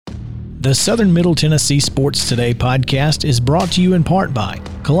The Southern Middle Tennessee Sports Today podcast is brought to you in part by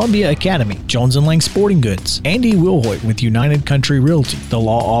Columbia Academy, Jones & Lang Sporting Goods, Andy Wilhoit with United Country Realty, the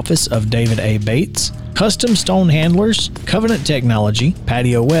law office of David A. Bates, Custom Stone Handlers, Covenant Technology,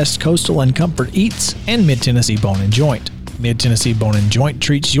 Patio West Coastal and Comfort Eats, and Mid-Tennessee Bone & Joint. Mid-Tennessee Bone & Joint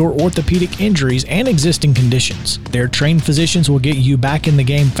treats your orthopedic injuries and existing conditions. Their trained physicians will get you back in the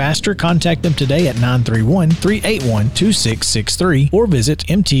game faster. Contact them today at 931-381-2663 or visit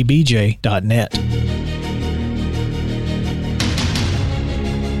mtbj.net.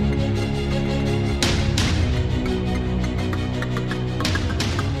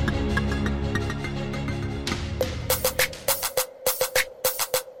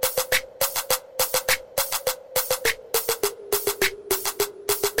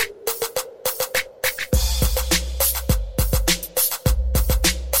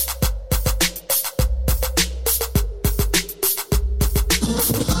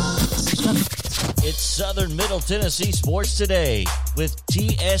 Tennessee Sports Today with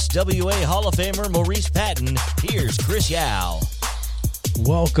TSWA Hall of Famer Maurice Patton. Here's Chris Yao.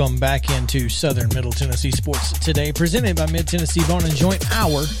 Welcome back into Southern Middle Tennessee Sports Today, presented by Mid-Tennessee Bone & Joint.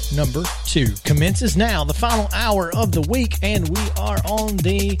 Hour number 2 commences now, the final hour of the week, and we are on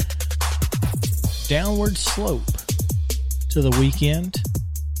the downward slope to the weekend.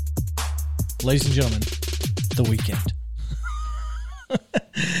 Ladies and gentlemen, the weekend.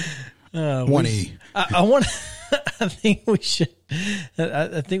 1E. I want. I think we should.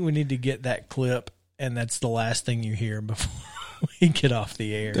 I think we need to get that clip, and that's the last thing you hear before we get off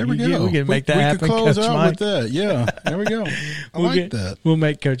the air. There we go. We can make that happen. We can close Coach out Mike. with that. Yeah, there we go. That. We'll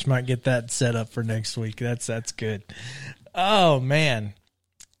make Coach Mike get that set up for next week. That's good. Oh man,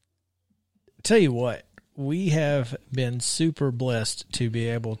 tell you what. We have been super blessed to be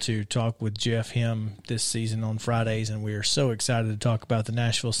able to talk with Jeff Him this season on Fridays, and we are so excited to talk about the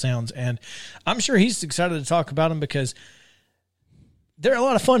Nashville Sounds. And I'm sure he's excited to talk about them because they're a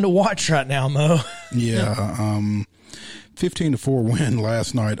lot of fun to watch right now, Mo. Yeah, 15-4 win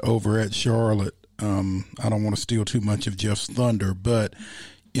last night over at Charlotte. I don't want to steal too much of Jeff's thunder, but,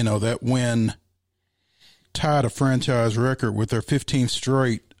 you know, that win tied a franchise record with their 15th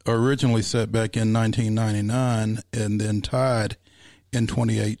straight, originally set back in 1999 and then tied in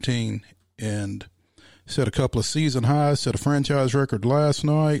 2018, and set a couple of season highs, set a franchise record last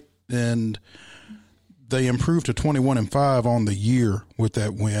night, and they improved to 21-5 on the year with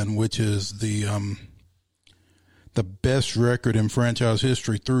that win, which is the best record in franchise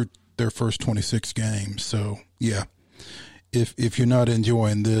history through their first 26 games. So yeah, if you're not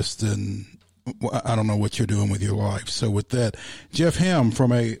enjoying this, then I don't know what you're doing with your life. So with that, Jeff Him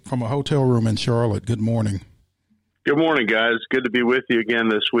from a hotel room in Charlotte. Good morning. Good morning, guys. Good to be with you again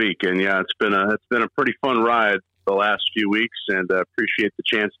this week. And yeah, it's been a pretty fun ride the last few weeks, and appreciate the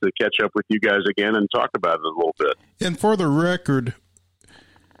chance to catch up with you guys again and talk about it a little bit. And for the record,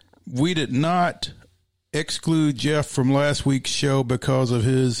 we did not exclude Jeff from last week's show because of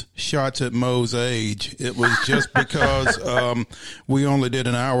his shots at Mo's age. It was just because we only did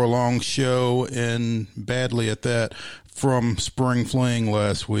an hour-long show, and badly at that, from Spring Fling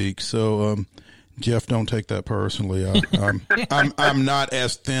last week. So, Jeff, don't take that personally. I'm not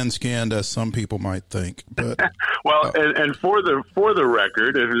as thin-skinned as some people might think. But well, and for the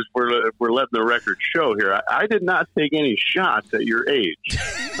record, if we're letting the record show here, I did not take any shots at your age.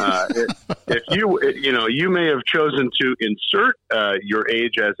 If you may have chosen to insert your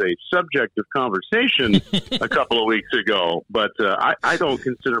age as a subject of conversation a couple of weeks ago, but I don't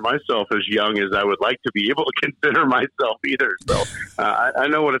consider myself as young as I would like to be able to consider myself either. So I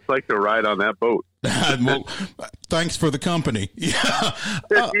know what it's like to ride on that boat. Well, thanks for the company. Yeah.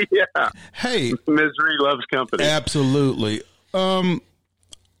 Yeah. Hey, misery loves company. Absolutely.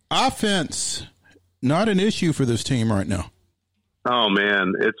 Offense, not an issue for this team right now. Oh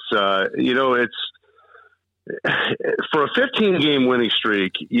man, it's for a 15-game winning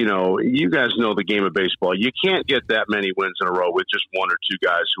streak. You guys know the game of baseball. You can't get that many wins in a row with just one or two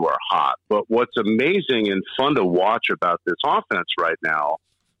guys who are hot. But what's amazing and fun to watch about this offense right now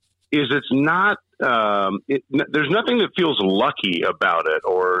is it's not. There's nothing that feels lucky about it,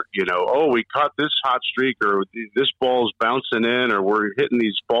 or we caught this hot streak, or this ball's bouncing in, or we're hitting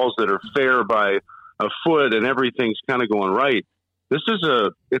these balls that are fair by a foot, and everything's kind of going right.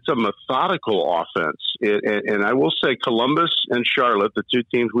 It's a methodical offense, and I will say Columbus and Charlotte, the two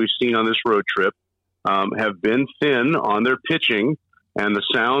teams we've seen on this road trip, have been thin on their pitching, and the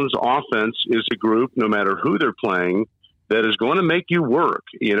Sounds offense is a group, no matter who they're playing, that is going to make you work.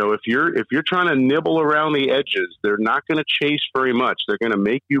 If you're trying to nibble around the edges, they're not going to chase very much. They're going to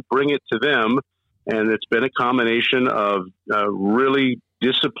make you bring it to them, and it's been a combination of really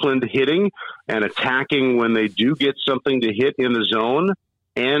disciplined hitting and attacking when they do get something to hit in the zone,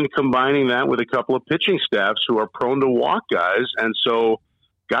 and combining that with a couple of pitching staffs who are prone to walk guys. And so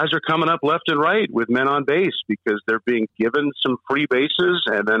guys are coming up left and right with men on base because they're being given some free bases.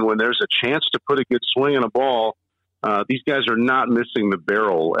 And then when there's a chance to put a good swing on a ball, these guys are not missing the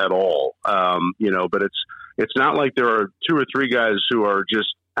barrel at all. But it's not like there are 2 or 3 guys who are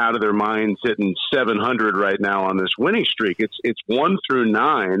just out of their minds hitting 700 right now on this winning streak. It's 1 through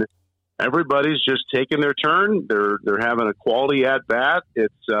 9. Everybody's just taking their turn. They're having a quality at bat.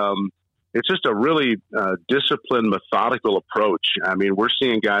 It's just a really disciplined, methodical approach. I mean, we're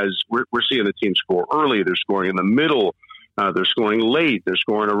seeing seeing the team score early. They're scoring in the middle. They're scoring late. They're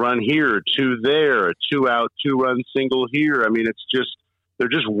scoring a run here, 2 there, a 2-out, 2-run single here. I mean, they're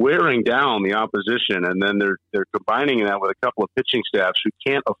just wearing down the opposition, and then they're combining that with a couple of pitching staffs who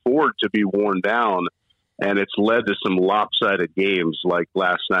can't afford to be worn down. And it's led to some lopsided games like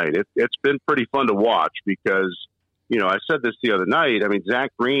last night. It's been pretty fun to watch because, I said this the other night. I mean, Zach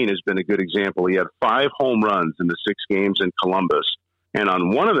Green has been a good example. He had 5 home runs in the 6 games in Columbus. And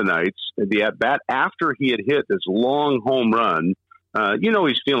on one of the nights, the at-bat after he had hit this long home run,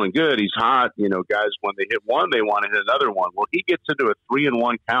 he's feeling good. He's hot. Guys, when they hit one, they want to hit another one. Well, he gets into a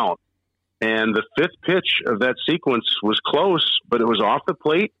 3-1 count. And the 5th pitch of that sequence was close, but it was off the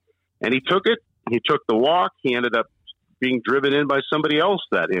plate. And he took it. He took the walk. He ended up being driven in by somebody else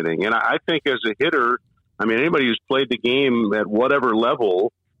that inning. And I think as a hitter, I mean, anybody who's played the game at whatever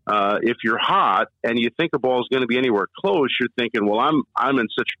level, if you're hot and you think a ball is going to be anywhere close, you're thinking, well, I'm in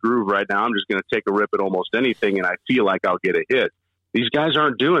such a groove right now. I'm just going to take a rip at almost anything, and I feel like I'll get a hit. These guys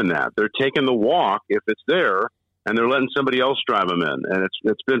aren't doing that. They're taking the walk if it's there, and they're letting somebody else drive them in. And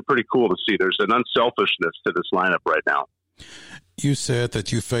it's been pretty cool to see. There's an unselfishness to this lineup right now. You said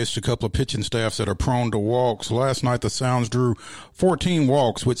that you faced a couple of pitching staffs that are prone to walks. Last night, the Sounds drew 14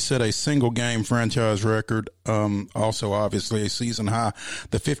 walks, which set a single-game franchise record. Also, obviously, a season high.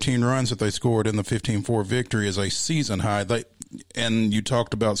 The 15 runs that they scored in the 15-4 victory is a season high. And you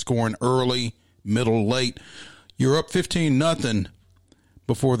talked about scoring early, middle, late. You're up 15-0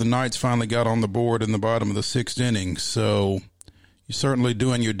 before the Knights finally got on the board in the bottom of the 6th inning. So you're certainly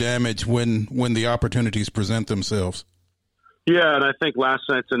doing your damage when the opportunities present themselves. Yeah, and I think last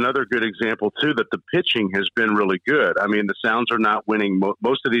night's another good example, too, that the pitching has been really good. I mean, the Sounds are not winning.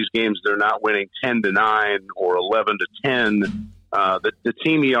 Most of these games, they're not winning 10-9 or 11-10. The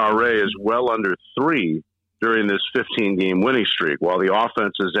team ERA is well under 3 during this 15-game winning streak, while the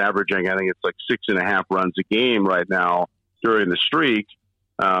offense is averaging, I think it's like 6.5 runs a game right now during the streak.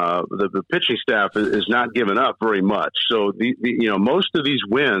 The pitching staff is not giving up very much. So, most of these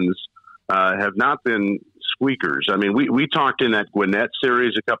wins have not been squeakers. I mean, we talked in that Gwinnett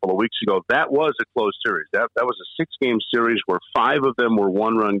series a couple of weeks ago. That was a close series. That was a 6-game series where 5 of them were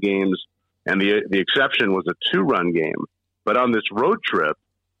 1-run games, and the exception was a 2-run game. But on this road trip,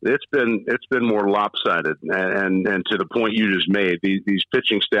 it's been more lopsided. And to the point you just made, these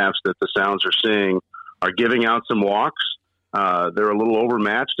pitching staffs that the Sounds are seeing are giving out some walks. They're a little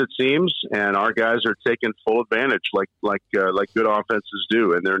overmatched, it seems, and our guys are taking full advantage, like good offenses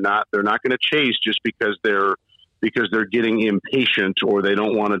do. And they're not going to chase just because they're getting impatient or they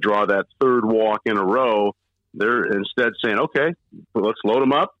don't want to draw that 3rd walk in a row. They're instead saying, okay, well, let's load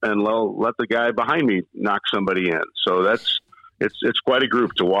them up and let the guy behind me knock somebody in. So it's quite a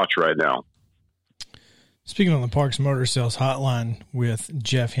group to watch right now. Speaking on the Parks Motor Sales Hotline with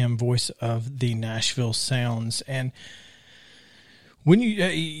Jeff Hem, voice of the Nashville Sounds, and when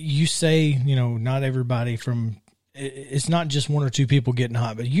you say, not everybody it's not just 1 or 2 people getting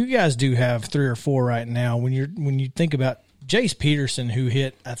hot, but you guys do have 3 or 4 right now. When you think about Jace Peterson, who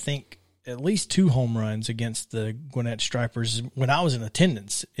hit, I think, at least 2 home runs against the Gwinnett Stripers when I was in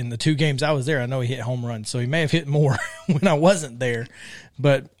attendance in the 2 games I was there. I know he hit home runs, so he may have hit more when I wasn't there.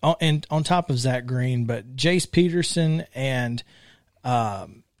 But and on top of Zach Green, but Jace Peterson and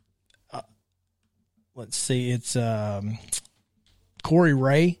let's see, it's Corey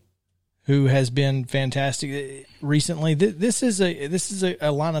Ray, who has been fantastic recently. This is a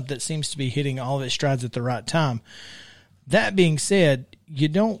lineup that seems to be hitting all of its strides at the right time. That being said, you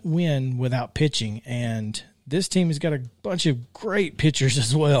don't win without pitching, and this team has got a bunch of great pitchers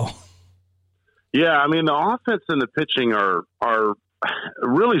as well. Yeah, I mean, the offense and the pitching are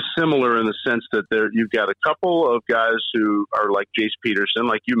really similar in the sense that you've got a couple of guys who are like Jace Peterson,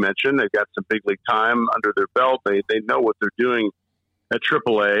 like you mentioned. They've got some big league time under their belt. They know what they're doing at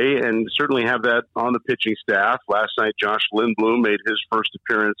AAA, and certainly have that on the pitching staff. Last night, Josh Lindblom made his first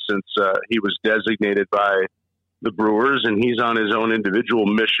appearance since he was designated by the Brewers, and he's on his own individual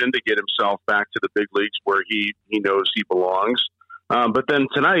mission to get himself back to the big leagues where he knows he belongs. But then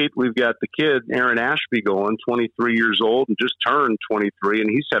tonight we've got the kid, Aaron Ashby, going, 23 years old and just turned 23. And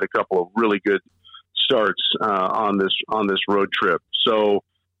he's had a couple of really good starts on this road trip. So,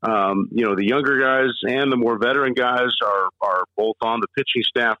 the younger guys and the more veteran guys are both on the pitching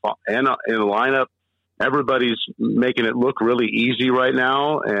staff and in the lineup. Everybody's making it look really easy right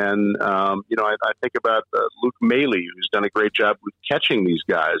now. And, I think about Luke Maley, who's done a great job with catching these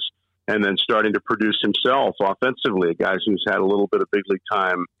guys and then starting to produce himself offensively, a guy who's had a little bit of big league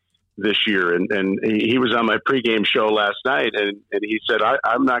time this year. And he was on my pregame show last night, and he said,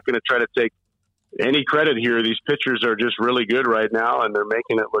 I'm not going to try to take any credit here. These pitchers are just really good right now, and they're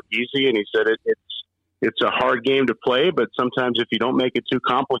making it look easy. And he said it's a hard game to play, but sometimes if you don't make it too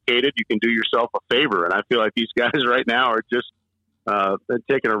complicated, you can do yourself a favor. And I feel like these guys right now are just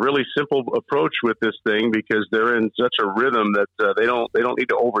taking a really simple approach with this thing because they're in such a rhythm that they don't need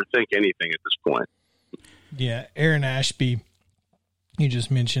to overthink anything at this point. Yeah, Aaron Ashby, you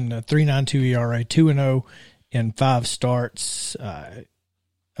just mentioned a 3.92 ERA, 2-0 in 5 starts.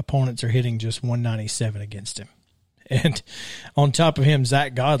 Opponents are hitting just 197 against him. And on top of him,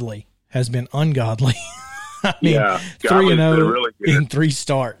 Zach Godley has been ungodly. I mean, 3-0 really in 3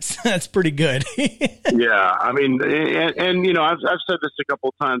 starts. That's pretty good. Yeah, I mean, and I've said this a couple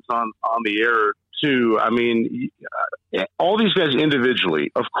of times on the air too. I mean, all these guys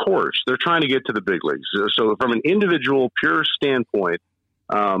individually, of course, they're trying to get to the big leagues. So from an individual, pure standpoint,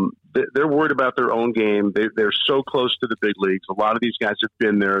 they're worried about their own game. They're so close to the big leagues. A lot of these guys have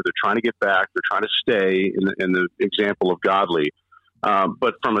been there. They're trying to get back. They're trying to stay in the example of Godley.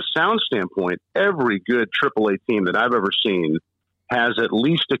 But from a sound standpoint, every good AAA team that I've ever seen has at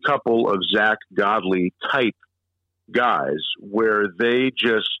least a couple of Zach Godley type guys where they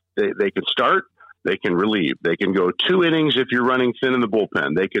can start, they can relieve. They can go 2 innings if you're running thin in the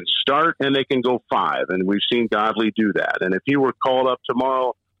bullpen. They can start and they can go 5, and we've seen Godley do that. And if he were called up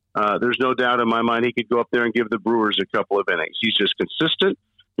tomorrow, there's no doubt in my mind he could go up there and give the Brewers a couple of innings. He's just consistent.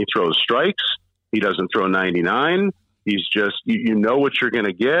 He throws strikes. He doesn't throw 99. He's just, you know what you're going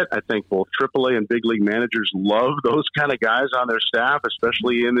to get. I think both AAA and big league managers love those kind of guys on their staff,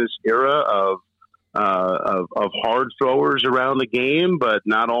 especially in this era of hard throwers around the game, but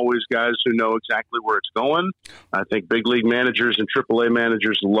not always guys who know exactly where it's going. I think big league managers and AAA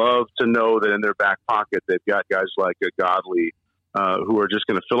managers love to know that in their back pocket they've got guys like a Godley who are just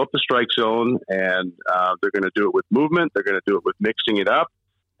going to fill up the strike zone, and they're going to do it with movement. They're going to do it with mixing it up.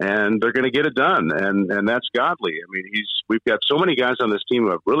 And they're going to get it done, and that's Godley. I mean, we've got so many guys on this team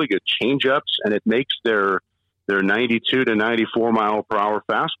who have really good changeups, and it makes their 92 to 94 mile per hour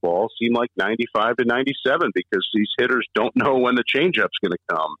fastball seem like 95 to 97 because these hitters don't know when the changeup's going to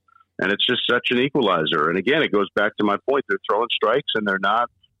come, and it's just such an equalizer. And again, it goes back to my point: they're throwing strikes, and they're not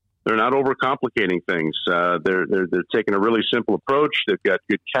overcomplicating things. They're taking a really simple approach. They've got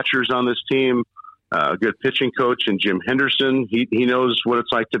good catchers on this team. A good pitching coach in Jim Henderson. He knows what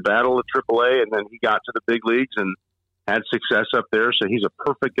it's like to battle at AAA, and then he got to the big leagues and had success up there. So he's a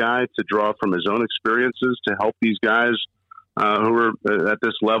perfect guy to draw from his own experiences to help these guys who are at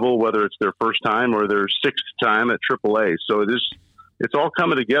this level, whether it's their first time or their 6th time at AAA. So it's all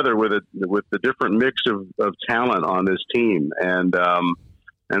coming together with the different mix of talent on this team. And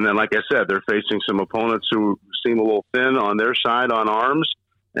then, like I said, they're facing some opponents who seem a little thin on their side on arms.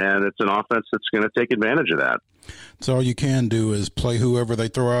 And it's an offense that's going to take advantage of that. So all you can do is play whoever they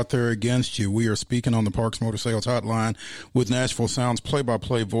throw out there against you. We are speaking on the Parks Motor Sales Hotline with Nashville Sounds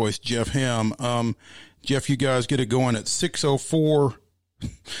play-by-play voice Jeff Hem. Jeff, you guys get it going at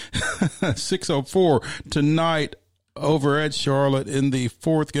 6:04 tonight over at Charlotte in the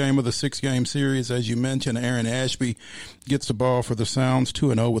 4th game of the 6-game series. As you mentioned, Aaron Ashby gets the ball for the Sounds,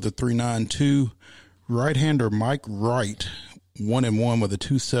 2-0 with a 3.92. Right-hander Mike Wright, 1-1 with a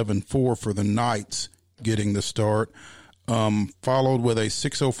 2.74 for the Knights, getting the start. Followed with a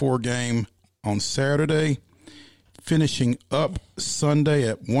 6:04 game on Saturday, finishing up Sunday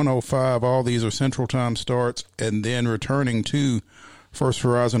at 1:05. All these are Central Time starts, and then returning to First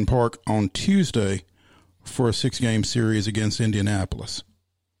Horizon Park on Tuesday for a 6-game series against Indianapolis.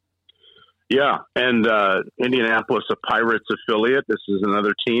 Yeah, and Indianapolis, a Pirates affiliate. This is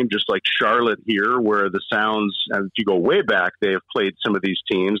another team, just like Charlotte here, where the Sounds, and if you go way back, they have played some of these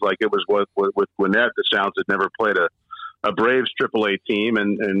teams. Like it was with Gwinnett, the Sounds had never played a Braves AAA team,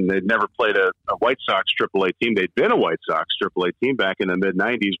 and they'd never played a White Sox AAA team. They'd been a White Sox AAA team back in the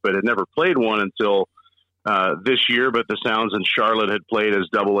mid-'90s, but had never played one until this year. But the Sounds and Charlotte had played as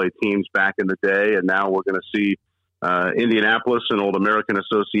AA teams back in the day, and now we're going to see Indianapolis, an old American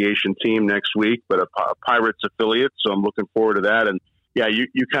Association team next week, but a Pirates affiliate. So I'm looking forward to that. And yeah,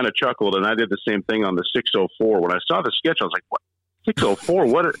 you kind of chuckled, and I did the same thing on the 6:04. When I saw the sketch, I was like, what? 6:04.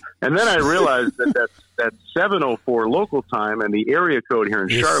 What? And then I realized that's 7:04 local time, and the area code here in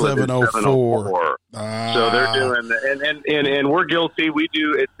Charlotte is 7:04. So they're doing, and we're guilty. We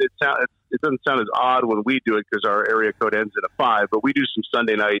do it. It doesn't sound as odd when we do it because our area code ends at a 5, but we do some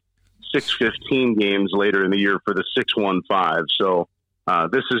Sunday night 6:15 games later in the year for the 6:15. So.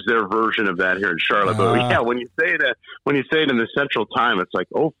 This is their version of that here in Charlotte. But yeah, when you say it in the Central Time, it's like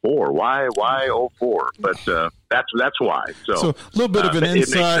 04. Why 04? But that's why. So a little bit of an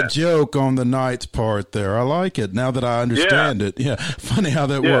inside joke on the Knights part there. I like it now that I understand it. Yeah, funny how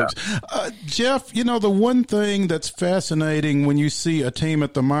that works. Jeff, the one thing that's fascinating when you see a team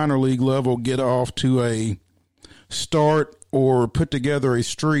at the minor league level get off to a start or put together a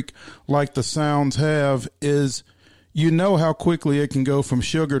streak like the Sounds have is – how quickly it can go from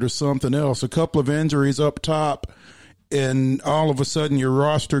sugar to something else. A couple of injuries up top, and all of a sudden your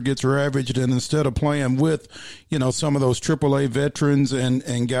roster gets ravaged, and instead of playing with, some of those AAA veterans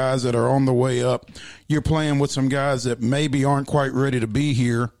and guys that are on the way up, you're playing with some guys that maybe aren't quite ready to be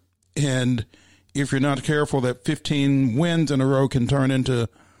here. And if you're not careful, that 15 wins in a row can turn into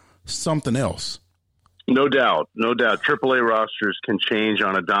something else. No doubt. AAA rosters can change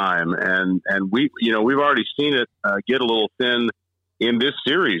on a dime, and we've already seen it get a little thin in this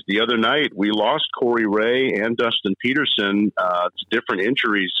series. The other night, we lost Corey Ray and Dustin Peterson to different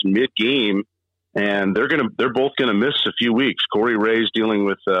injuries mid-game, and they're both gonna miss a few weeks. Corey Ray's dealing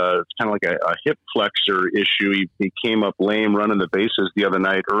with kind of like a hip flexor issue. He came up lame running the bases the other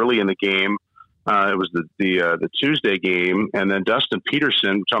night early in the game. It was the Tuesday game, and then Dustin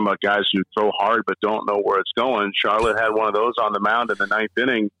Peterson. We're talking about guys who throw hard but don't know where it's going. Charlotte had one of those on the mound in the 9th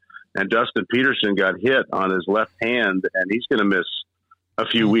inning, and Dustin Peterson got hit on his left hand, and he's going to miss a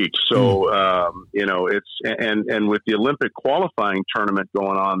few weeks. So it's and with the Olympic qualifying tournament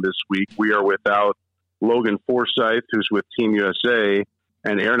going on this week, we are without Logan Forsythe, who's with Team USA,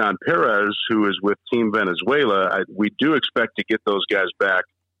 and Hernan Perez, who is with Team Venezuela. We do expect to get those guys back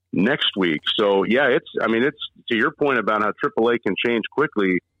next week. So yeah, it's to your point about how AAA can change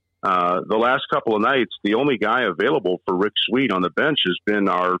quickly. The last couple of nights, the only guy available for Rick Sweet on the bench has been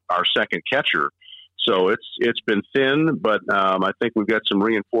our second catcher. So it's been thin, but I think we've got some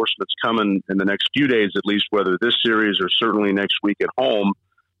reinforcements coming in the next few days, at least, whether this series or certainly next week at home.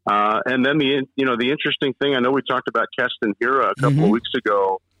 And then the interesting thing, I know we talked about Keston Hiura a couple of weeks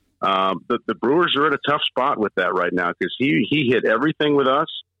ago. The Brewers are at a tough spot with that right now because he hit everything with us.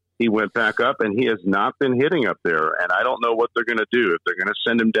 He went back up, and he has not been hitting up there. And I don't know what they're going to do. If they're going to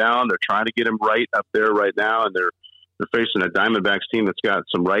send him down, they're trying to get him right up there right now, and they're facing a Diamondbacks team that's got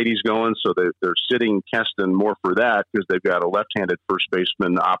some righties going, so they're sitting Keston more for that because they've got a left-handed first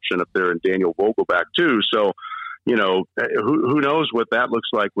baseman option up there in Daniel Vogelbach too. So, who knows what that looks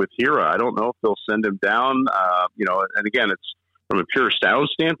like with Hiura. I don't know if they'll send him down. And again, it's from a pure sound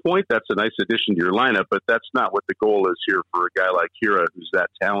standpoint, that's a nice addition to your lineup, but that's not what the goal is here for a guy like Hiura who's that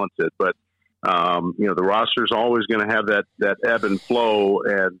talented. But, the roster's always going to have that ebb and flow,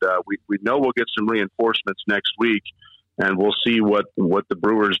 and we know we'll get some reinforcements next week, and we'll see what the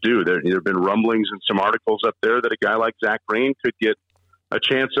Brewers do. There have been rumblings in some articles up there that a guy like Zach Green could get a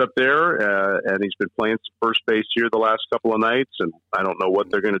chance up there, and he's been playing some first base here the last couple of nights, and I don't know what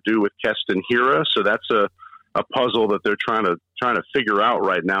they're going to do with Keston Hiura, so that's a puzzle that they're trying to figure out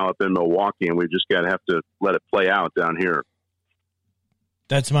right now up in Milwaukee, and we just got to have to let it play out down here.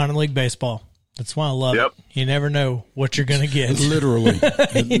 That's minor league baseball. That's why I love it. You never know what you're going to get. Literally.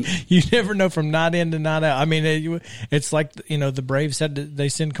 You never know from night in to night out. I mean, it's like, the Braves had they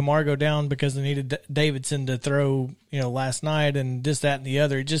send Camargo down because they needed Davidson to throw, last night and this, that, and the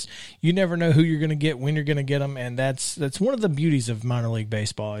other. You never know who you're going to get, when you're going to get them, and that's one of the beauties of minor league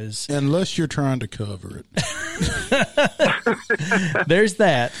baseball is unless you're trying to cover it. There's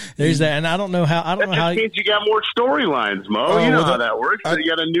that, and I don't know how. That means you got more storylines, Mo. You know how that works. You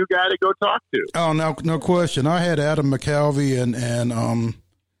got a new guy to go talk to. Oh, no question. I had Adam McCalvey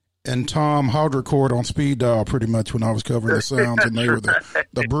and Tom Haudricourt on speed dial pretty much when I was covering the Sounds, and they were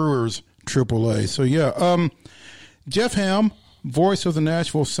the Brewers AAA. So yeah, Jeff Ham, voice of the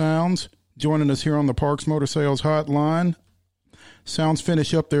Nashville Sounds, joining us here on the Parks Motor Sales Hotline. Sounds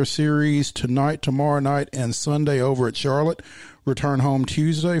finish up their series tonight, tomorrow night, and Sunday over at Charlotte. Return home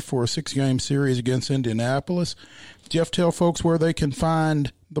Tuesday for a 6-game series against Indianapolis. Jeff, tell folks where they can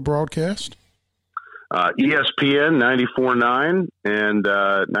find the broadcast. ESPN 94.9 and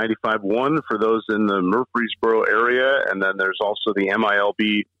 95.1 for those in the Murfreesboro area, and then there's also the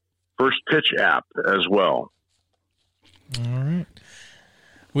MILB First Pitch app as well. All right.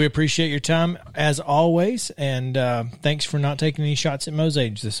 We appreciate your time as always, and thanks for not taking any shots at Mo's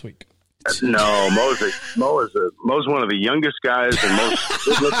age this week. No, Mo's one of the youngest guys and most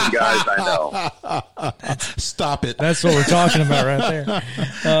good-looking guys I know. Stop it. That's what we're talking about right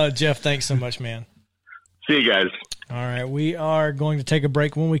there. Jeff, thanks so much, man. See you guys. All right, we are going to take a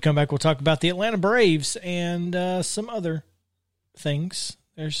break. When we come back, we'll talk about the Atlanta Braves and some other things.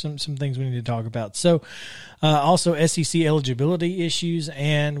 There's some things we need to talk about. So, also SEC eligibility issues,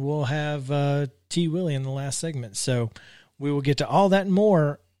 and we'll have T. Willie in the last segment. So we will get to all that and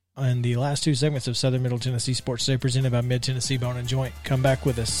more in the last two segments of Southern Middle Tennessee Sports Today, presented by Mid-Tennessee Bone and Joint. Come back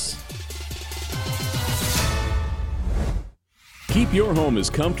with us. Keep your home as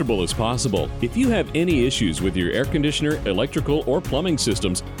comfortable as possible. If you have any issues with your air conditioner, electrical, or plumbing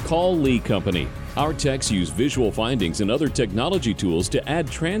systems, call Lee Company. Our techs use visual findings and other technology tools to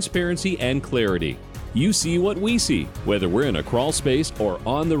add transparency and clarity. You see what we see, whether we're in a crawl space or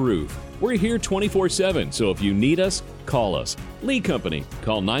on the roof. We're here 24/7, so if you need us, call us. Lee Company.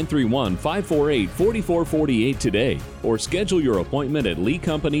 Call 931-548-4448 today or schedule your appointment at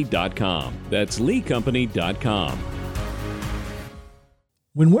leecompany.com. That's leecompany.com.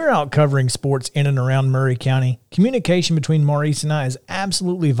 When we're out covering sports in and around Maury County, communication between Maurice and I is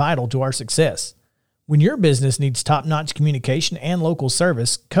absolutely vital to our success. When your business needs top-notch communication and local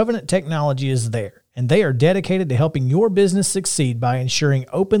service, Covenant Technology is there, and they are dedicated to helping your business succeed by ensuring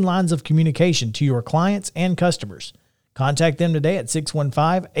open lines of communication to your clients and customers. Contact them today at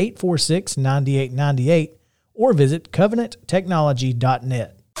 615-846-9898 or visit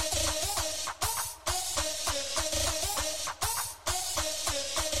covenanttechnology.net.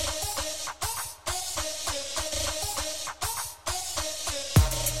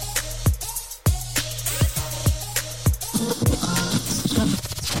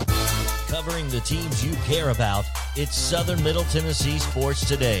 Covering the teams you care about, it's Southern Middle Tennessee Sports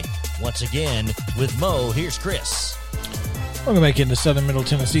Today. Once again, with Mo, here's Chris. Welcome back into Southern Middle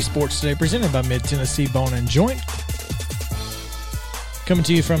Tennessee Sports Today, presented by Mid-Tennessee Bone and Joint. Coming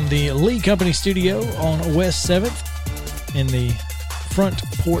to you from the Lee Company studio on West 7th in the Front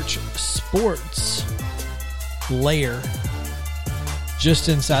Porch Sports lair, just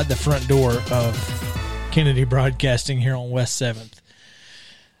inside the front door of Kennedy Broadcasting here on West 7th.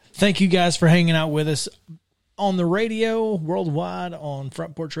 Thank you guys for hanging out with us on the radio, worldwide on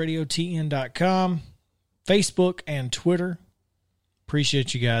frontporchradiotn.com, Facebook, and Twitter.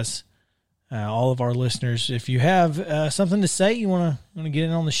 Appreciate you guys, all of our listeners. If you have something to say, you want to get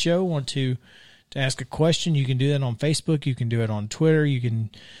in on the show, want to ask a question, you can do that on Facebook. You can do it on Twitter. You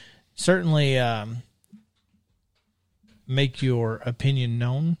can certainly make your opinion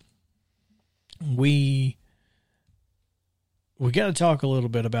known. We got to talk a little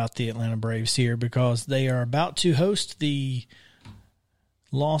bit about the Atlanta Braves here because they are about to host the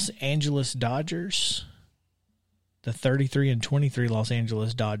Los Angeles Dodgers, the 33-23 Los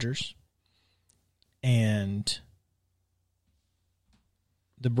Angeles Dodgers. And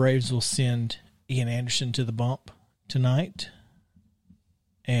the Braves will send Ian Anderson to the bump tonight.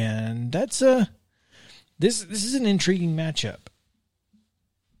 And that's this is an intriguing matchup.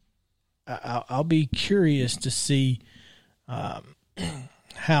 I'll be curious to see how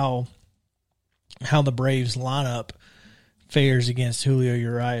the Braves lineup fares against Julio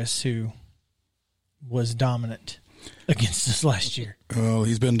Urias, who was dominant against us last year. Well,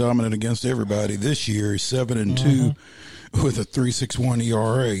 he's been dominant against everybody this year. He's 7-2 with a 3.61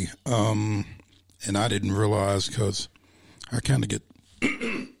 ERA. And I didn't realize because I kind of get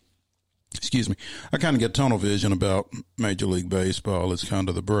I kind of get tunnel vision about Major League Baseball. It's kind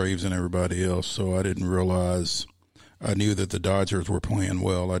of the Braves and everybody else, so I didn't realize. I knew that the Dodgers were playing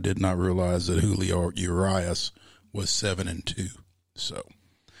well. I did not realize that Julio Urias was 7-2. So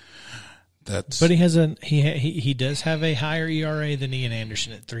that's. But he does have a higher ERA than Ian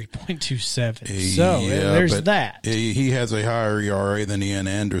Anderson at 3.27. So there's that. He has a higher ERA than Ian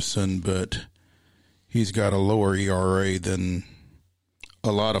Anderson, but he's got a lower ERA than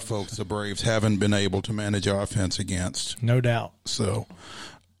a lot of folks the Braves haven't been able to manage offense against. No doubt. So,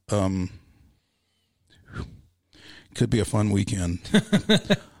 could be a fun weekend.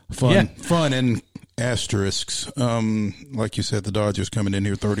 Fun and asterisks. Like you said, the Dodgers coming in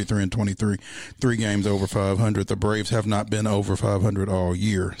here 33-23, 3 games over 500. The Braves have not been over 500 all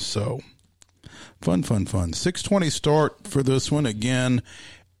year. So, fun. 6:20 start for this one. Again,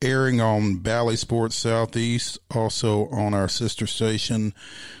 airing on Bally Sports Southeast, also on our sister station,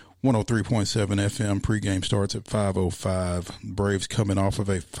 103.7 FM. Pregame starts at 5:05. Braves coming off of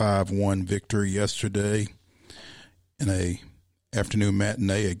a 5-1 victory yesterday in a afternoon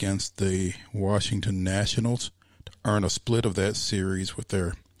matinee against the Washington Nationals to earn a split of that series with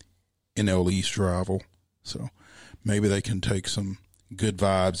their NL East rival. So maybe they can take some good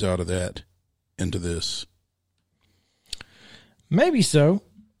vibes out of that into this. Maybe so.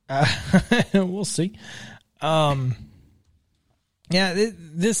 We'll see.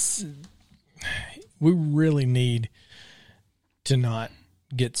 This we really need to not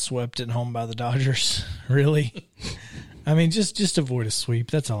get swept at home by the Dodgers. Really, I mean, just avoid a sweep.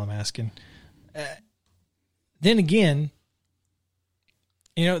 That's all I'm asking. Then again,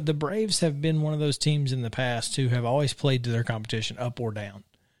 the Braves have been one of those teams in the past who have always played to their competition, up or down.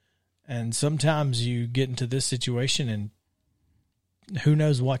 And sometimes you get into this situation and who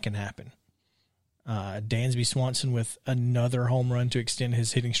knows what can happen. Dansby Swanson with another home run to extend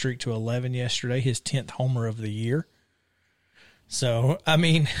his hitting streak to 11 yesterday, his 10th homer of the year. So, I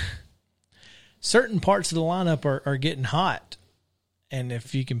mean, certain parts of the lineup are getting hot. And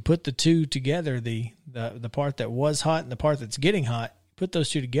if you can put the two together, the part that was hot and the part that's getting hot, put those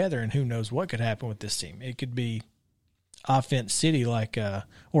two together and who knows what could happen with this team. It could be offense city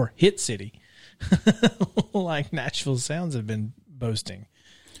or hit city like Nashville Sounds have been boasting.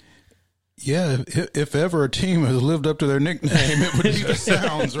 Yeah, if ever a team has lived up to their nickname, it would be the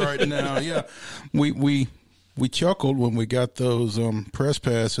Sounds right now. Yeah, we chuckled when we got those press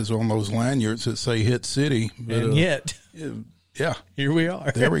passes on those lanyards that say "Hit City," but, and yet, yeah, here we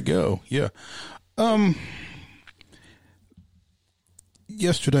are. There we go. Yeah.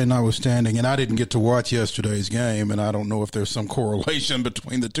 Yesterday notwithstanding, and I didn't get to watch yesterday's game, and I don't know if there's some correlation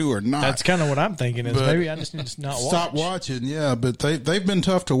between the two or not. That's kind of what I'm thinking is maybe I just need to not watch. Stop watching, yeah, but they've been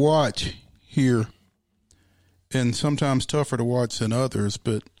tough to watch here, and sometimes tougher to watch than others,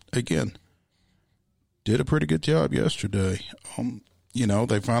 but again, did a pretty good job yesterday.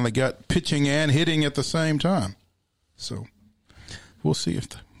 They finally got pitching and hitting at the same time. So we'll see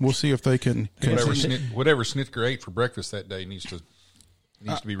if they can whatever Snitker ate for breakfast that day needs to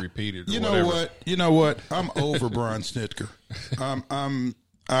be repeated. You know what? I'm over Brian Snitker.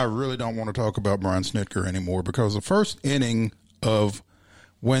 I really don't want to talk about Brian Snitker anymore because the first inning of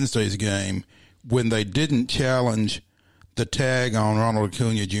Wednesday's game, when they didn't challenge the tag on Ronald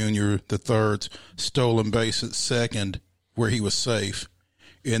Acuna Jr., the third's stolen base at second, where he was safe,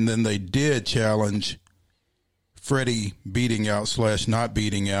 and then they did challenge Freddie beating out / not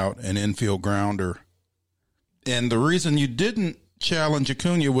beating out an infield grounder. And the reason you didn't challenge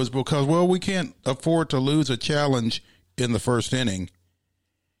Acuna was because, we can't afford to lose a challenge in the first inning.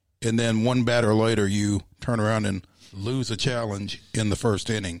 And then one batter later, you turn around and lose a challenge in the first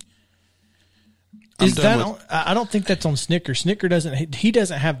inning. I don't think that's on Snitker. Snitker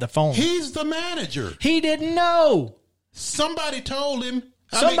doesn't have the phone. He's the manager. He didn't know. Somebody told him.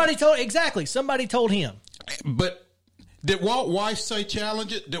 Somebody told him. But did Walt Weiss say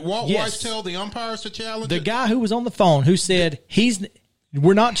challenge it? Did Walt Weiss tell the umpires to challenge it? The guy who was on the phone who said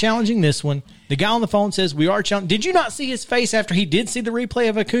we're not challenging this one. The guy on the phone says we are challenging. Did you not see his face after he did see the replay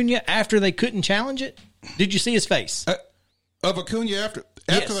of Acuna after they couldn't challenge it? Did you see his face? Of Acuna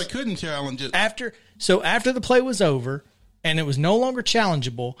after they couldn't challenge it? After the play was over and it was no longer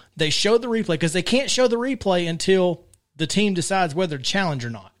challengeable, they showed the replay because they can't show the replay until the team decides whether to challenge or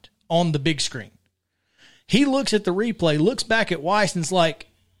not on the big screen. He looks at the replay, looks back at Weiss, and is like,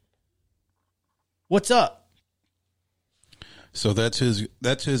 "What's up?" So that's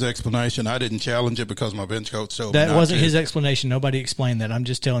his explanation. I didn't challenge it because my bench coach told me that wasn't his explanation. Nobody explained that. I'm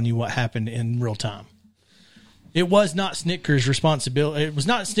just telling you what happened in real time. It was not Snitker's responsibility. It was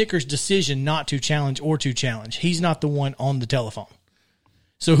not Snitker's decision not to challenge or to challenge. He's not the one on the telephone.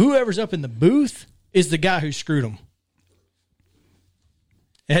 So whoever's up in the booth is the guy who screwed him.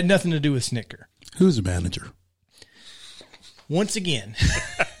 It had nothing to do with Snitker. Who's the manager? Once again,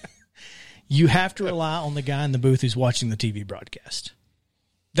 you have to rely on the guy in the booth who's watching the TV broadcast.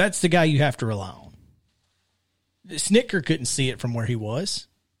 That's the guy you have to rely on. Snitker couldn't see it from where he was.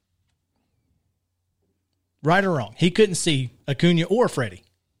 Right or wrong? He couldn't see Acuna or Freddie.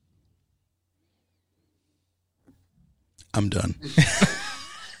 I'm done.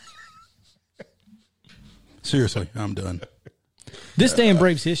 Seriously, I'm done. This day in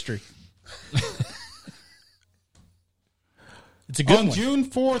Braves history. It's a good one. On June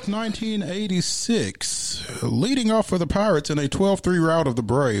 4th, 1986, leading off for the Pirates in a 12-3 rout of the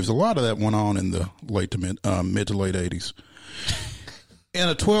Braves. A lot of that went on in the mid to late 80s. In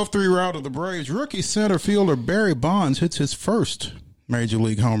a 12-3 rout of the Braves, rookie center fielder Barry Bonds hits his first Major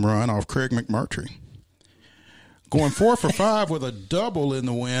League home run off Craig McMurtry. Going 4 for 5 with a double in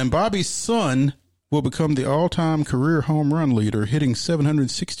the win, Bobby Sun will become the all-time career home run leader, hitting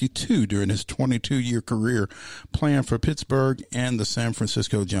 762 during his 22-year career playing for Pittsburgh and the San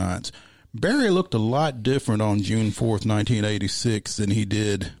Francisco Giants. Barry looked a lot different on June 4th, 1986 than he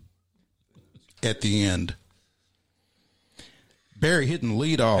did at the end. Barry hitting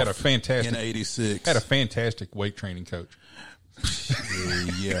leadoff Had a fantastic in '86. Had a fantastic weight training coach.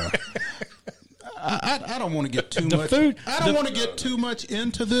 Yeah. I don't want to get too much. I don't want to get too much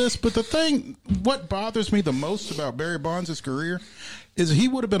into this, but what bothers me the most about Barry Bonds' career is he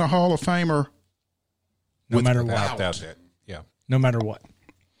would have been a Hall of Famer no matter what. Without that, yeah. No matter what.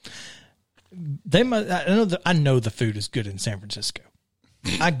 They must. I know the food is good in San Francisco.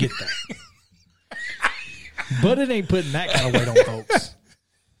 I get that. But it ain't putting that kind of weight on folks.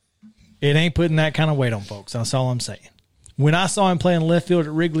 It ain't putting that kind of weight on folks. That's all I'm saying. When I saw him playing left field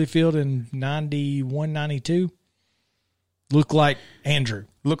at Wrigley Field in 91, 92, looked like Andrew.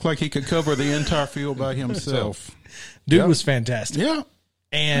 Looked like he could cover the entire field by himself. Dude was fantastic. Yeah.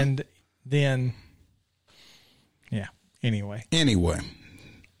 And then, yeah, anyway.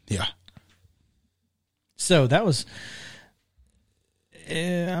 Yeah. So that was,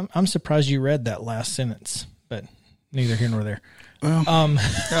 I'm surprised you read that last sentence, but neither here nor there. Well,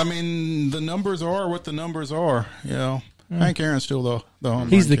 I mean, the numbers are what the numbers are. You know, Hank Aaron's still the home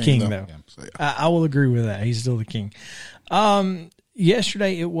He's run the king, though. Yeah, so, yeah. I will agree with that. He's still the king.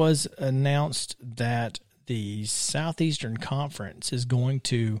 Yesterday, it was announced that the Southeastern Conference is going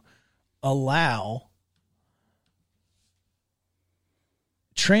to allow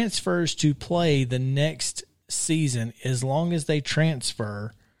transfers to play the next season as long as they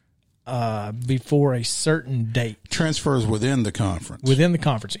transfer before a certain date. Transfers within the conference. Within the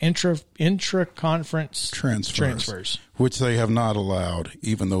conference. Intra-conference transfers. Which they have not allowed,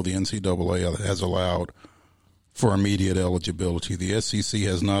 even though the NCAA has allowed for immediate eligibility. The SEC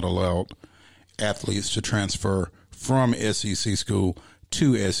has not allowed athletes to transfer from SEC school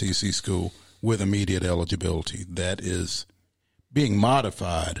to SEC school with immediate eligibility. That is being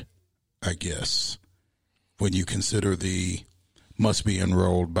modified, I guess, when you consider the must be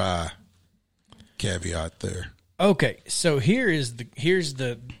enrolled by caveat there. Okay, so here's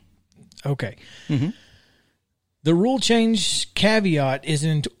the okay. Mm-hmm. The rule change caveat is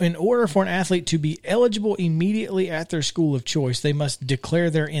in order for an athlete to be eligible immediately at their school of choice, they must declare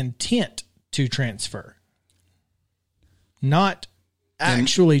their intent to transfer, not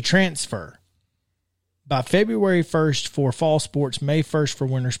actually transfer. By February 1st for fall sports, May 1st for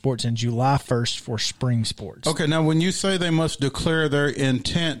winter sports, and July 1st for spring sports. Okay, now when you say they must declare their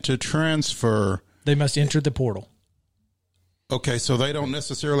intent to transfer, they must enter the portal. Okay, so they don't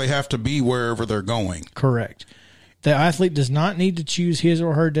necessarily have to be wherever they're going. Correct. The athlete does not need to choose his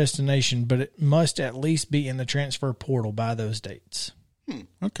or her destination, but it must at least be in the transfer portal by those dates.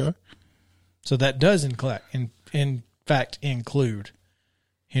 Okay. So that does in fact include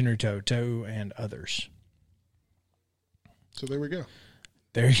Henry To'oTo'o and others. So there we go.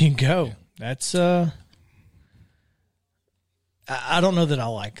 There you go. Yeah. That's I don't know that I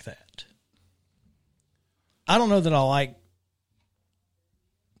like that. I don't know that I like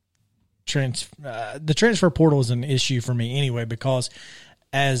the transfer portal is an issue for me anyway, because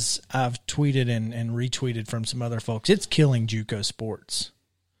as I've tweeted and retweeted from some other folks, it's killing JUCO sports.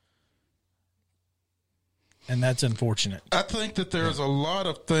 And that's unfortunate. I think that there's a lot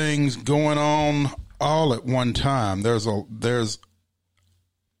of things going on all at one time. There's a lot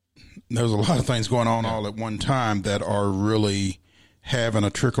of things going on all at one time that are really having a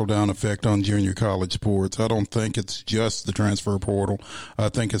trickle-down effect on junior college sports. I don't think it's just the transfer portal. I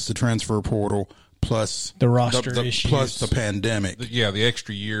think it's the transfer portal plus the roster issues. Plus the pandemic. The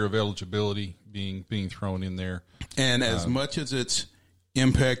extra year of eligibility being thrown in there. And as much as it's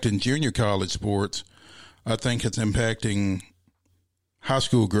impacting junior college sports, I think it's impacting high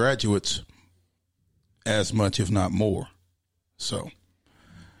school graduates as much, if not more. So,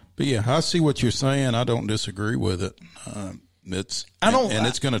 but yeah, I see what you're saying. I don't disagree with it. It's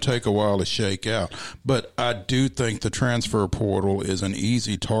going to take a while to shake out. But I do think the transfer portal is an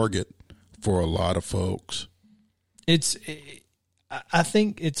easy target for a lot of folks. I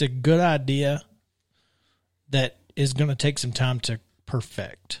think it's a good idea that is going to take some time to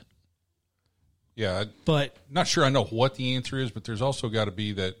perfect. Yeah, but not sure I know what the answer is, but there's also got to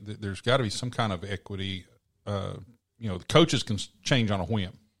be that there's got to be some kind of equity. The coaches can change on a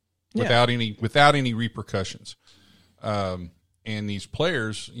whim without any repercussions. And these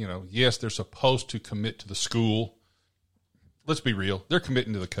players, yes, they're supposed to commit to the school. Let's be real; they're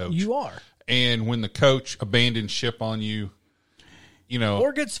committing to the coach. You are. And when the coach abandons ship on you,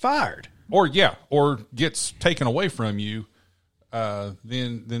 or gets fired, or gets taken away from you.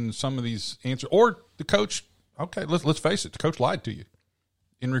 Then some of these answers, or the coach. Okay, let's face it. The coach lied to you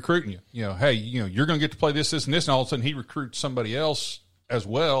in recruiting you. Hey, you're going to get to play this, and this, and all of a sudden he recruits somebody else as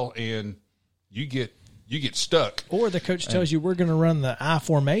well, and you get stuck. Or the coach tells you we're going to run the I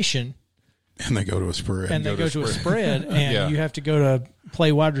formation, And they go to a spread. And they go to a spread, and Yeah. you have to go to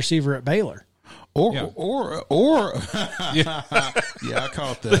play wide receiver at Baylor. Or Yeah. yeah, I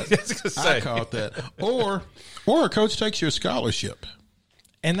caught that. I caught that. Or a coach takes your scholarship.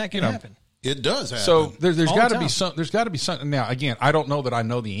 And that can happen. It does happen. So there's All got the to be time. some. There's got to be something. Now, again, I don't know that I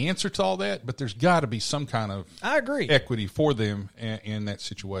know the answer to all that, but there's got to be some kind of I agree. equity for them in that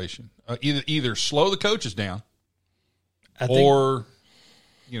situation. Either slow the coaches down, I think, or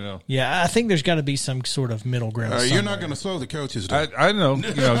yeah, I think there's got to be some sort of middle ground. you're somewhere. not going to slow the coaches down. I know.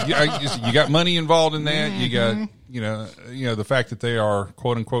 You got money involved in that. You got the fact that they are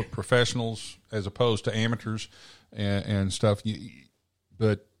quote unquote professionals as opposed to amateurs and stuff.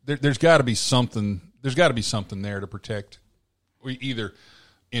 But there's got to be something. There's got to be something there to protect, or either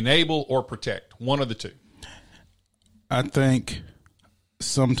enable or protect. One of the two. I think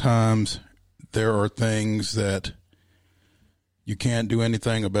sometimes there are things that you can't do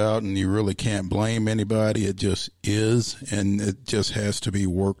anything about, and you really can't blame anybody. It just is, and it just has to be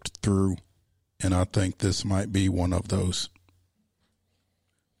worked through. And I think this might be one of those.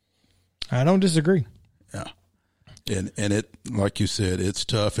 I don't disagree. Yeah. And it, like you said, it's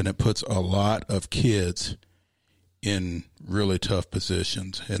tough, and it puts a lot of kids in really tough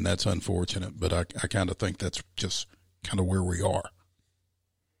positions, and that's unfortunate. But I kind of think that's just kind of where we are.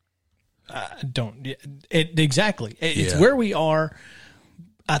 Exactly. It's Yeah. where we are.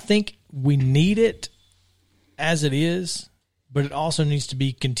 I think we need it as it is, but it also needs to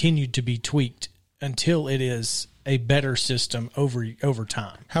be continued to be tweaked until it is a better system over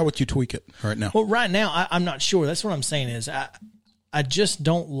time. How would you tweak it right now? Well, right now, I'm not sure. That's what I'm saying is I just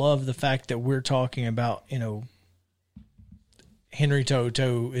don't love the fact that we're talking about, Henry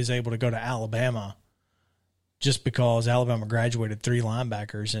To'oTo'o is able to go to Alabama just because Alabama graduated 3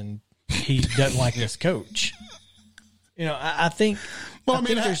 linebackers and he doesn't like this coach. I think. Well, I think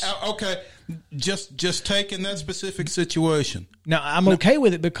mean, there's- okay, just taking that specific situation. Now, I'm okay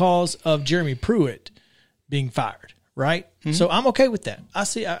with it because of Jeremy Pruitt being fired, right? So I'm okay with that.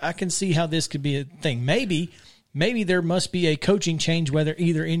 I can see how this could be a thing. Maybe there must be a coaching change, whether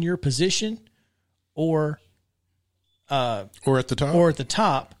either in your position or Or at the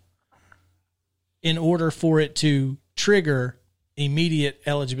top. in order for it to trigger immediate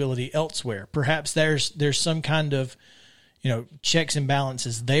eligibility elsewhere. Perhaps there's some kind of checks and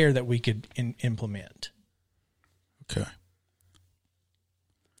balances there that we could implement. Okay.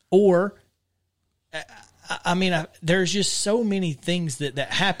 Or, I mean, there's just so many things that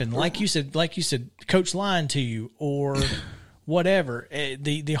happen. Like you said, coach lying to you or whatever.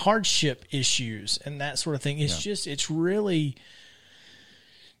 The hardship issues and that sort of thing. It's really,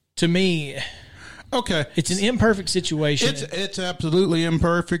 to me, Okay. it's an imperfect situation. It's absolutely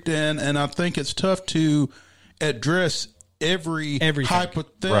imperfect, and I think it's tough to address everything.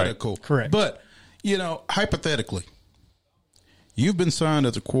 Hypothetical. Right. Correct. But, hypothetically, you've been signed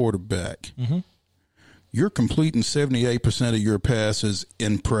as a quarterback. Mm-hmm. You're completing 78% of your passes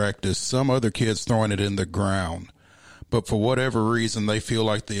in practice. Some other kid's throwing it in the ground. But for whatever reason, they feel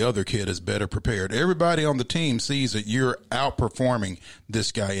like the other kid is better prepared. Everybody on the team sees that you're outperforming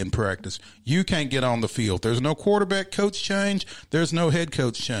this guy in practice. You can't get on the field. There's no quarterback coach change. There's no head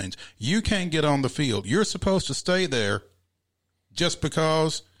coach change. You can't get on the field. You're supposed to stay there just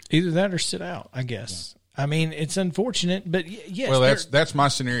because. Either that or sit out, I guess. Yeah. I mean, it's unfortunate, but yes. Well, that's my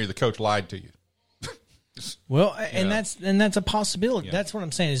scenario. The coach lied to you. Well, and that's a possibility. Yeah. That's what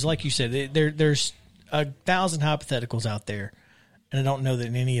I'm saying. Is like you said, there's 1,000 hypotheticals out there, and I don't know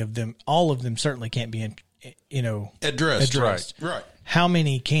that all of them certainly can't be, addressed. Right. How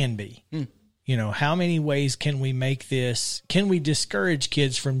many can be? How many ways can we make this? Can we discourage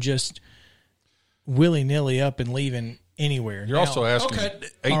kids from just willy-nilly up and leaving anywhere? You're also asking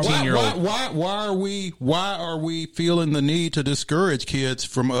 18-year-old. Why are we feeling the need to discourage kids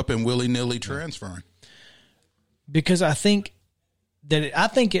from up and willy-nilly transferring? Because I think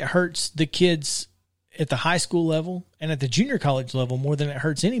it hurts the kids at the high school level and at the junior college level more than it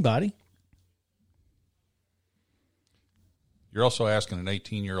hurts anybody. You're also asking an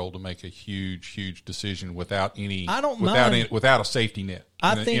 18-year-old to make a huge decision without any. I don't mind. Without a safety net.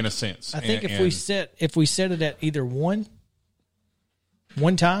 In a sense. I think if we set it at either one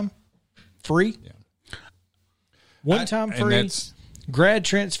time free, one time free, grad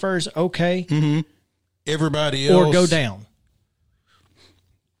transfers okay. Mm-hmm. Everybody else. Or go down.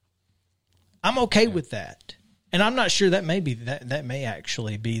 I'm okay with that. And I'm not sure that may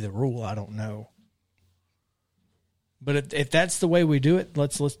actually be the rule. I don't know. But if that's the way we do it,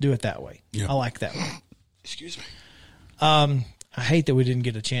 let's do it that way. Yeah. I like that way. Excuse me. I hate that we didn't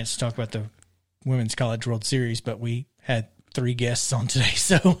get a chance to talk about the Women's College World Series, but we had 3 guests on today,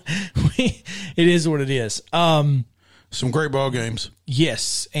 so it is what it is. Some great ball games.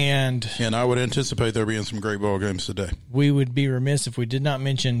 Yes, and I would anticipate there being some great ball games today. We would be remiss if we did not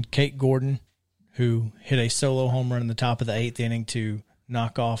mention Kate Gordon, who hit a solo home run in the top of the 8th inning to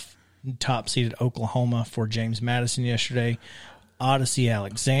knock off top-seeded Oklahoma for James Madison yesterday. Odyssey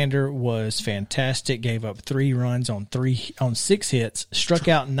Alexander was fantastic, gave up 3 runs on 6 hits, struck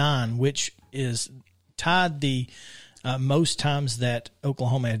out 9, which is tied the most times that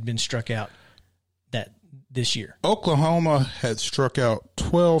Oklahoma had been struck out this year. Oklahoma had struck out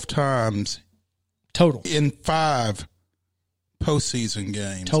 12 times total in 5 postseason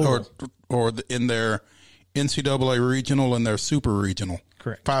games, total. or in their NCAA regional and their super regional.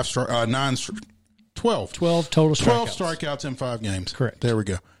 Correct. 12 total strikeouts. 12 strikeouts in 5 games. Correct. There we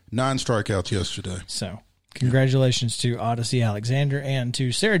go. 9 strikeouts yesterday. So, congratulations to Odyssey Alexander and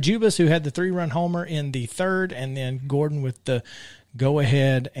to Sarah Jubas, who had the 3-run homer in the 3rd, and then Gordon with the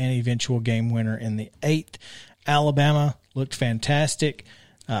go-ahead and eventual game winner in the 8th. Alabama looked fantastic.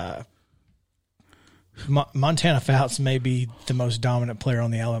 Montana Fouts may be the most dominant player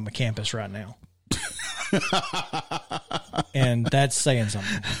on the Alabama campus right now. And that's saying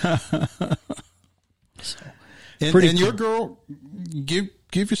something. So, and your girl, give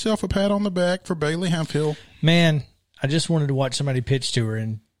yourself a pat on the back for Bailey Hemphill. Man, I just wanted to watch somebody pitch to her,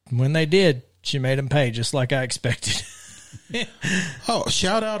 and when they did, she made them pay just like I expected. Oh,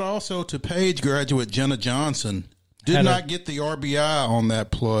 shout out also to Page graduate Jenna Johnson. Did not get the RBI on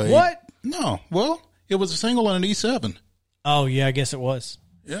that play. What? No. Well, it was a single and an E7. Oh, yeah, I guess it was.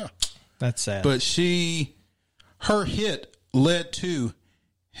 Yeah. That's sad. But her hit led to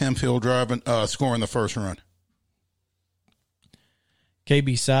Hemphill scoring the first run.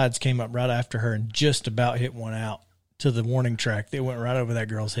 KB Sides came up right after her and just about hit one out to the warning track. They went right over that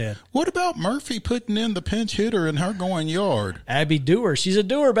girl's head. What about Murphy putting in the pinch hitter and her going yard? Abby Doer. She's a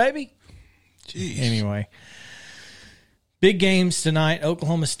doer, baby. Jeez. Anyway. Big games tonight.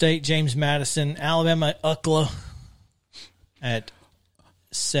 Oklahoma State, James Madison, Alabama, UCLA at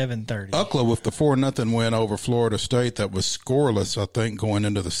 7:30. UCLA with the 4-0 win over Florida State that was scoreless, I think, going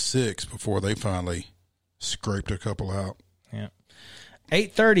into the 6th before they finally scraped a couple out. Yeah.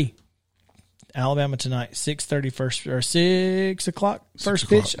 8:30. Alabama tonight, 6 o'clock first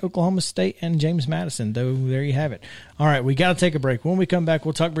pitch, Oklahoma State and James Madison. Though there you have it. All right, we got to take a break. When we come back,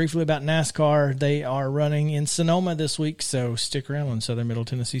 we'll talk briefly about NASCAR. They are running in Sonoma this week, so stick around on Southern Middle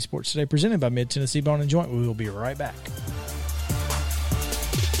Tennessee Sports Today, presented by Mid-Tennessee Bone & Joint. We will be right back.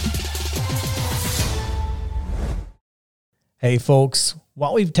 Hey, folks.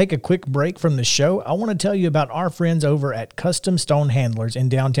 While we take a quick break from the show, I want to tell you about our friends over at Custom Stone Handlers in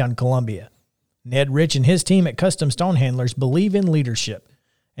downtown Columbia. Ned Rich and his team at Custom Stone Handlers believe in leadership.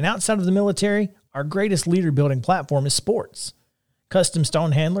 And outside of the military, our greatest leader-building platform is sports. Custom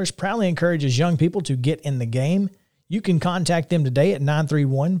Stone Handlers proudly encourages young people to get in the game. You can contact them today at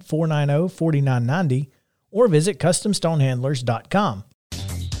 931-490-4990 or visit CustomStonehandlers.com.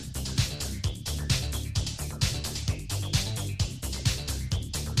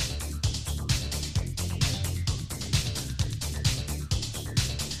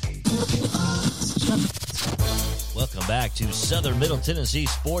 Welcome back to Southern Middle Tennessee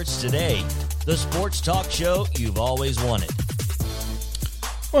Sports Today, the sports talk show you've always wanted.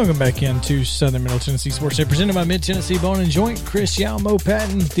 Welcome back into Southern Middle Tennessee Sports Today, presented by Mid-Tennessee Bone & Joint. Chris Yao, Mo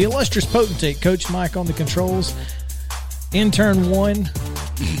Patton, the illustrious potentate, Coach Mike on the controls, Intern 1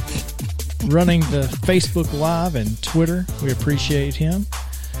 running the Facebook Live and Twitter. We appreciate him.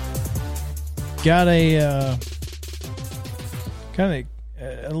 Got a kind of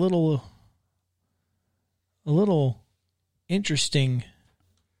a little interesting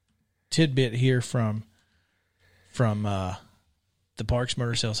tidbit here from the Parks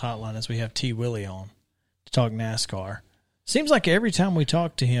Motor Sales Hotline as we have T. Willie on to talk NASCAR. Seems like every time we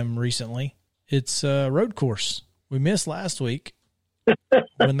talk to him recently, it's a road course. We missed last week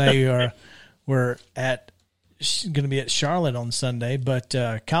when they were going to be at Charlotte on Sunday, but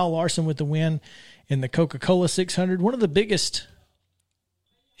Kyle Larson with the win in the Coca-Cola 600, one of the biggest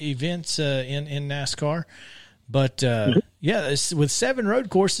events in NASCAR. But, with 7 road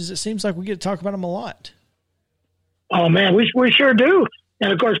courses, it seems like we get to talk about them a lot. Oh, man, we sure do.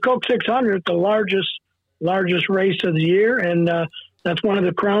 And, of course, Coke 600, the largest race of the year, and that's one of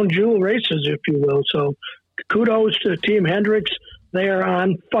the crown jewel races, if you will. So kudos to Team Hendricks. They are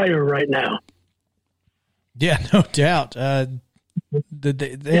on fire right now. Yeah, no doubt.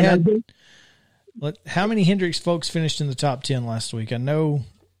 They had how many Hendricks folks finished in the top 10 last week? I know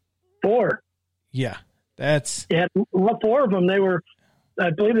 4. Yeah, yeah. 4 of them.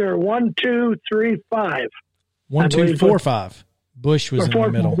 I believe there were 1, 2, 3, 5. 1, 2, 4, 5. Bush was in the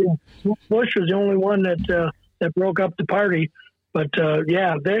middle. Bush was the only one that broke up the party. But they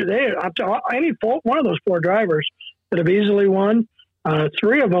one of those 4 drivers that have easily won.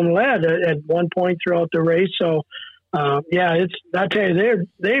 3 of them led at one point throughout the race. So I tell you,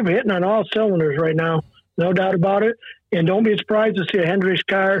 they're hitting on all cylinders right now, no doubt about it. And don't be surprised to see a Hendricks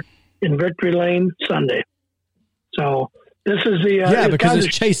car in victory lane Sunday. So this is the because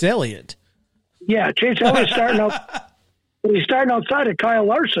it's Chase Elliott. Yeah, Chase Elliott starting out. He's starting outside of Kyle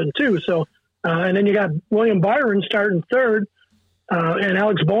Larson too. So and then you got William Byron starting 3rd, and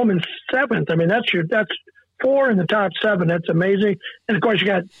Alex Bowman 7th. I mean that's 4 in the top 7. That's amazing. And of course you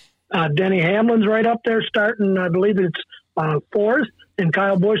got Denny Hamlin's right up there starting. I believe it's 4th, and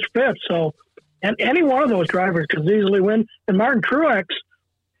Kyle Busch 5th. So. And any one of those drivers could easily win. And Martin Truex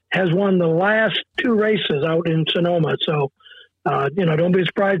has won the last 2 races out in Sonoma. So, don't be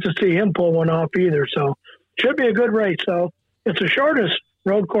surprised to see him pull one off either. So, should be a good race. So, it's the shortest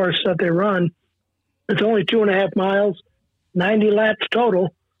road course that they run. It's only 2.5 miles, 90 laps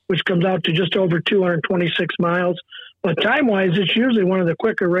total, which comes out to just over 226 miles. But time-wise, it's usually one of the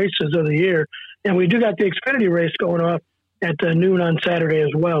quicker races of the year. And we do got the Xfinity race going off at noon on Saturday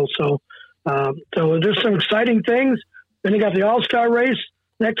as well. So there's some exciting things. Then you got the All-Star race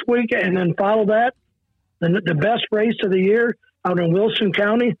next week, and then follow that, the best race of the year out in Wilson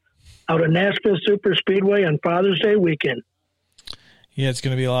County, out at Nashville Super Speedway on Father's Day weekend. Yeah, it's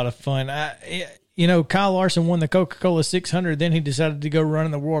going to be a lot of fun. Kyle Larson won the Coca-Cola 600, then he decided to go run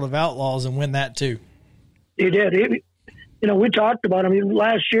in the World of Outlaws and win that too. He did. We talked about him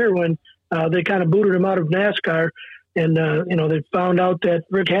last year when they kind of booted him out of NASCAR. And, they found out that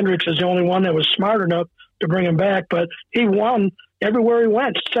Rick Hendricks is the only one that was smart enough to bring him back. But he won everywhere he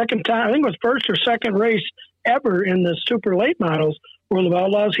went. Second time, I think it was first or second race ever in the super late models World of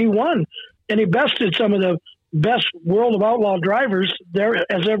Outlaws. He won. And he bested some of the best World of Outlaw drivers there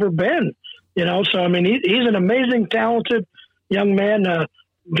has ever been. So, I mean, he's an amazing, talented young man.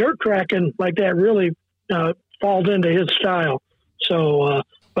 Dirt tracking like that really falls into his style. So,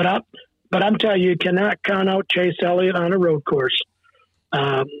 But I'm telling you cannot count out Chase Elliott on a road course.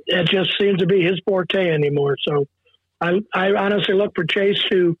 It just seems to be his forte anymore. So I honestly look for Chase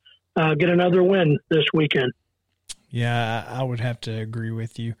to get another win this weekend. Yeah, I would have to agree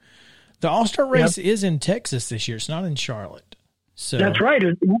with you. The All-Star race is in Texas this year. It's not in Charlotte. So that's right.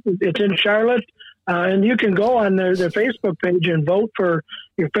 It's in Charlotte. And you can go on their Facebook page and vote for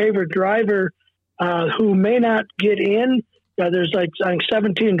your favorite driver who may not get in. There's like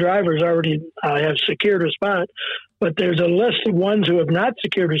 17 drivers already have secured a spot, but there's a list of ones who have not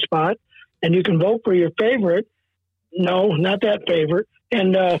secured a spot, and you can vote for your favorite. No, not that favorite.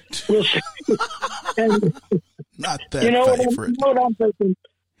 And we'll see. And, not that favorite. What I'm thinking.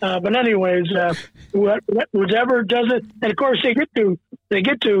 But anyways, whatever does it, and of course they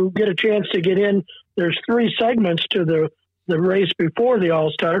get to get a chance to get in. There's 3 segments to the race before the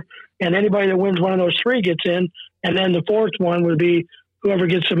All-Star, and anybody that wins one of those 3 gets in. And then the 4th one would be whoever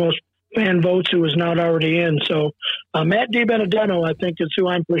gets the most fan votes who is not already in. So Matt DiBenedetto, I think, is who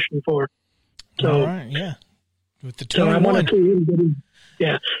I'm pushing for. So, all right, yeah. With the 2-1. So I want to see him get in.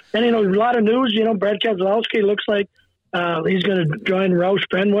 Yeah. And, a lot of news, Brad Keselowski looks like he's going to join Roush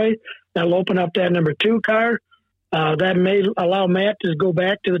Fenway. That'll open up that number 2 car. That may allow Matt to go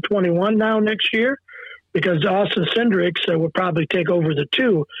back to the 21 now next year, because Austin Cindric will probably take over the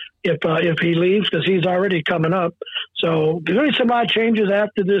 2 if he leaves, because he's already coming up. So there's going to be some odd changes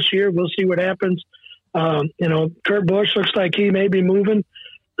after this year. We'll see what happens. Kurt Busch looks like he may be moving,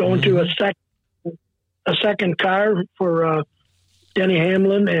 going to a second car for Denny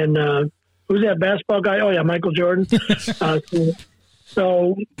Hamlin and who's that basketball guy? Oh yeah, Michael Jordan.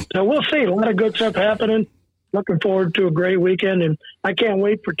 So we'll see. A lot of good stuff happening. Looking forward to a great weekend, and I can't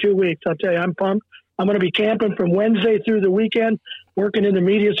wait for 2 weeks. I'll tell you, I'm pumped. I'm going to be camping from Wednesday through the weekend, working in the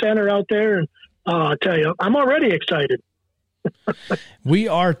media center out there, and I'll tell you, I'm already excited. We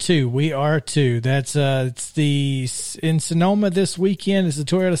are too. That's it's in Sonoma this weekend. It's the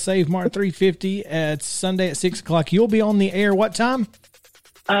Toyota Save Mart 350. It's Sunday at 6:00. You'll be on the air. What time?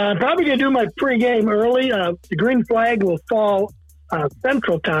 I'm probably going to do my pregame early. The green flag will fall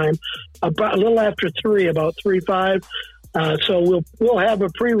Central Time about a little after 3, about 3:05. So we'll have a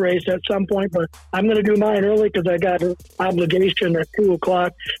pre-race at some point, but I'm going to do mine early because I got an obligation at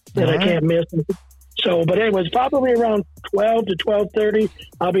 2:00 that I can't miss. So, but anyways, probably around 12 to 12:30,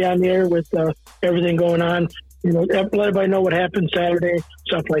 I'll be on the air with everything going on. Let everybody know what happened Saturday,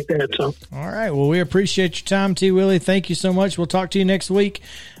 stuff like that. So, all right. Well, we appreciate your time, T. Willie. Thank you so much. We'll talk to you next week.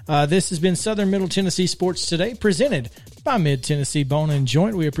 This has been Southern Middle Tennessee Sports Today, presented by Mid-Tennessee Bone and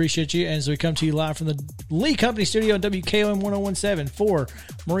Joint. We appreciate you as we come to you live from the Lee Company studio at WKOM 1017 for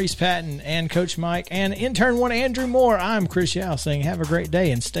Maurice Patton and Coach Mike and intern one Andrew Moore. I'm Chris Yao saying have a great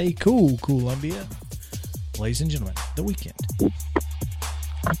day and stay cool, Columbia. Ladies and gentlemen, the weekend